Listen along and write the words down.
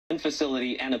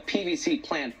facility and a PVC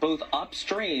plant both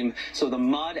upstream, so the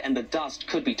mud and the dust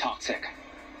could be toxic.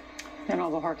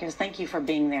 General Hurrincaine, thank you for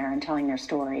being there and telling their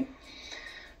story.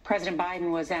 President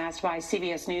Biden was asked by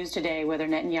CBS News today whether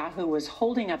Netanyahu was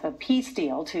holding up a peace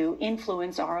deal to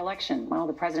influence our election. Well,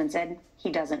 the president said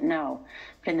he doesn't know.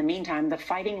 But in the meantime, the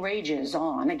fighting rages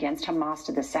on against Hamas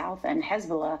to the south and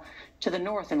Hezbollah to the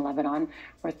north in Lebanon,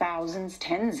 where thousands,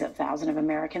 tens of thousands of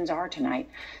Americans are tonight.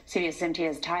 CBS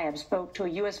Imtiaz Tayeb spoke to a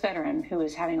U.S. veteran who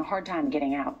is having a hard time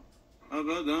getting out.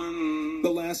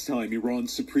 The last time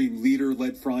Iran's supreme leader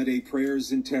led Friday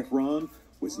prayers in Tehran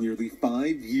was nearly 5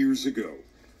 years ago.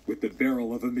 With the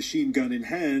barrel of a machine gun in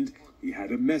hand, he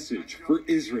had a message for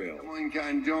Israel.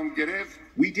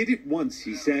 We did it once,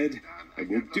 he said, and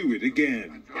we'll do it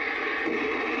again.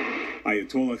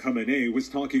 Ayatollah Khamenei was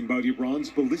talking about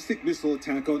Iran's ballistic missile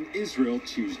attack on Israel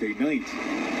Tuesday night.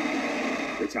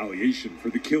 Retaliation for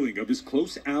the killing of his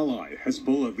close ally,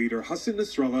 Hezbollah leader Hassan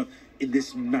Nasrallah, in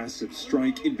this massive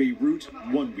strike in Beirut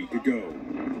 1 week ago.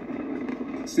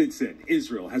 Since then,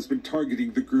 Israel has been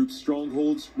targeting the group's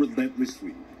strongholds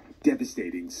relentlessly,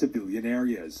 devastating civilian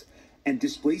areas, and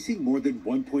displacing more than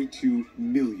 1.2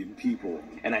 million people.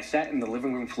 And I sat in the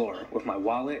living room floor with my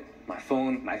wallet, my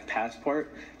phone, my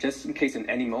passport, just in case in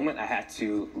any moment I had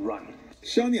to run.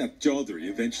 Shaniak Chaudhry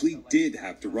eventually did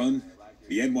have to run.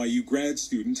 The NYU grad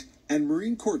student and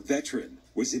Marine Corps veteran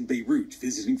was in Beirut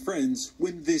visiting friends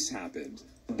when this happened.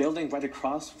 The building right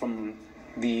across from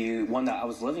the one that I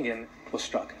was living in was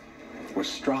struck. Was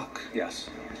struck, yes.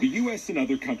 The U.S. and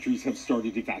other countries have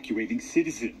started evacuating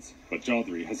citizens, but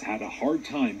Chaudhry has had a hard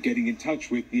time getting in touch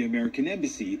with the American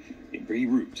embassy in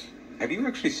Beirut. Have you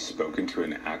actually spoken to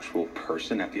an actual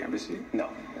person at the embassy? No,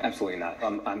 absolutely not.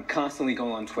 I'm constantly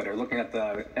going on Twitter, looking at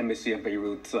the Embassy of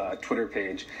Beirut's Twitter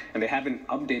page, and they haven't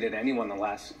updated anyone the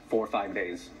last 4 or 5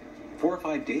 days. 4 or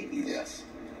 5 days? Yes.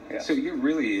 So you're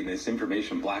really in this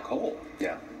information black hole.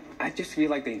 Yeah. I just feel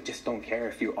like they just don't care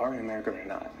if you are in America or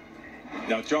not.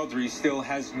 Now, Chaudhry still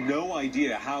has no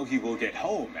idea how he will get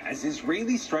home, as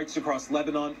Israeli strikes across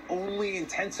Lebanon only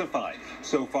intensify.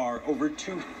 So far, over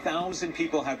 2,000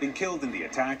 people have been killed in the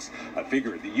attacks, a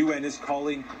figure the UN is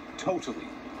calling totally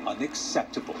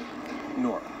unacceptable.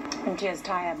 Nora. Imtiaz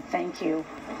Tayeb, thank you.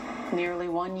 Nearly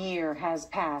 1 year has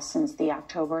passed since the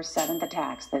October 7th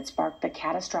attacks that sparked the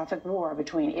catastrophic war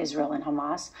between Israel and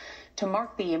Hamas. To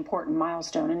mark the important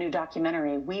milestone, a new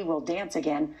documentary, We Will Dance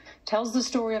Again, tells the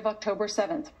story of October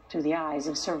 7th through the eyes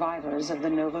of survivors of the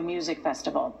Nova Music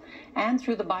Festival and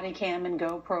through the body cam and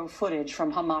GoPro footage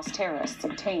from Hamas terrorists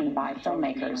obtained by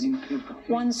filmmakers.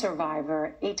 One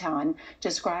survivor, Eitan,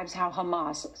 describes how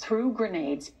Hamas threw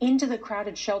grenades into the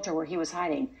crowded shelter where he was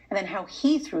hiding, and then how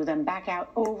he threw them back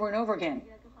out over and over again.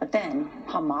 But then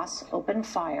Hamas opened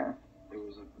fire.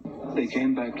 They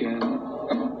came back in,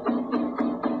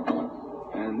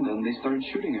 and then they started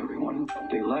shooting everyone.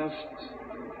 They left.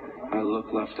 I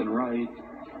looked left and right,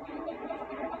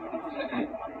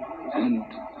 and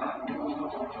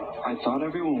I thought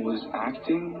everyone was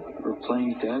acting or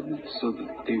playing dead so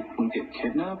that they wouldn't get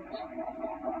kidnapped.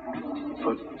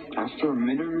 But after a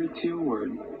minute or two,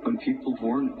 when people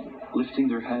weren't lifting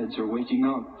their heads or waking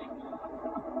up,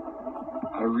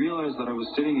 I realized that I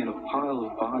was sitting in a pile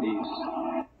of bodies.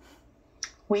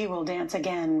 We Will Dance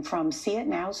Again from See It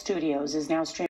Now Studios is now streaming.